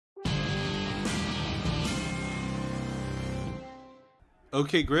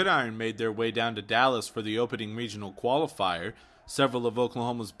OKGridiron made their way down to Dallas for the opening regional qualifier. Several of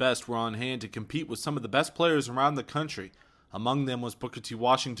Oklahoma's best were on hand to compete with some of the best players around the country. Among them was Booker T.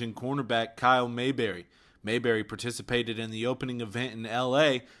 Washington cornerback Kyle Mayberry. Mayberry participated in the opening event in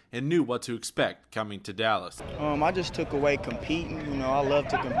L.A. and knew what to expect coming to Dallas. I just took away competing. I love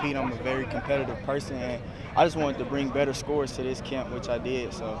to compete. I'm a very competitive person, and I just wanted to bring better scores to this camp, which I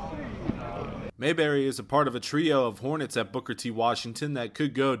did. Mayberry is a part of a trio of Hornets at Booker T. Washington that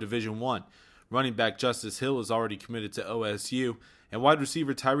could go Division I. Running back Justice Hill is already committed to OSU, and wide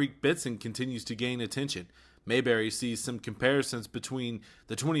receiver Tyreek Bitson continues to gain attention. Mayberry sees some comparisons between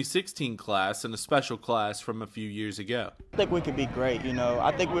the 2016 class and a special class from a few years ago. I think we could be great.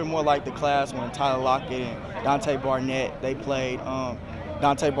 I think we're more like the class when Tyler Lockett and Dante Barnett, they played.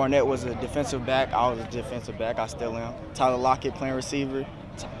 Dante Barnett was a defensive back. I was a defensive back. I still am. Tyler Lockett playing receiver.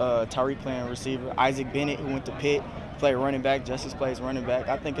 Tyreek playing receiver. Isaac Bennett, who went to Pitt, played running back. Justice plays running back.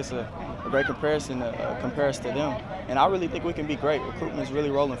 I think it's a great comparison to compare us to them. And I really think we can be great. Recruitment is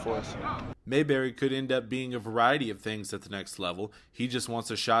really rolling for us. Mayberry could end up being a variety of things at the next level. He just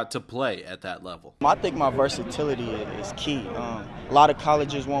wants a shot to play at that level. I think my versatility is key. A lot of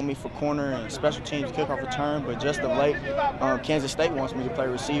colleges want me for corner and special teams, kickoff return, but just of late, Kansas State wants me to play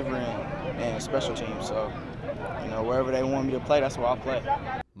receiver and special teams. So, wherever they want me to play, that's where I'll play.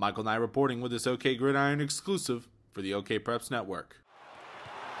 Michael Knight reporting with this OKGridiron exclusive for the OK Preps Network.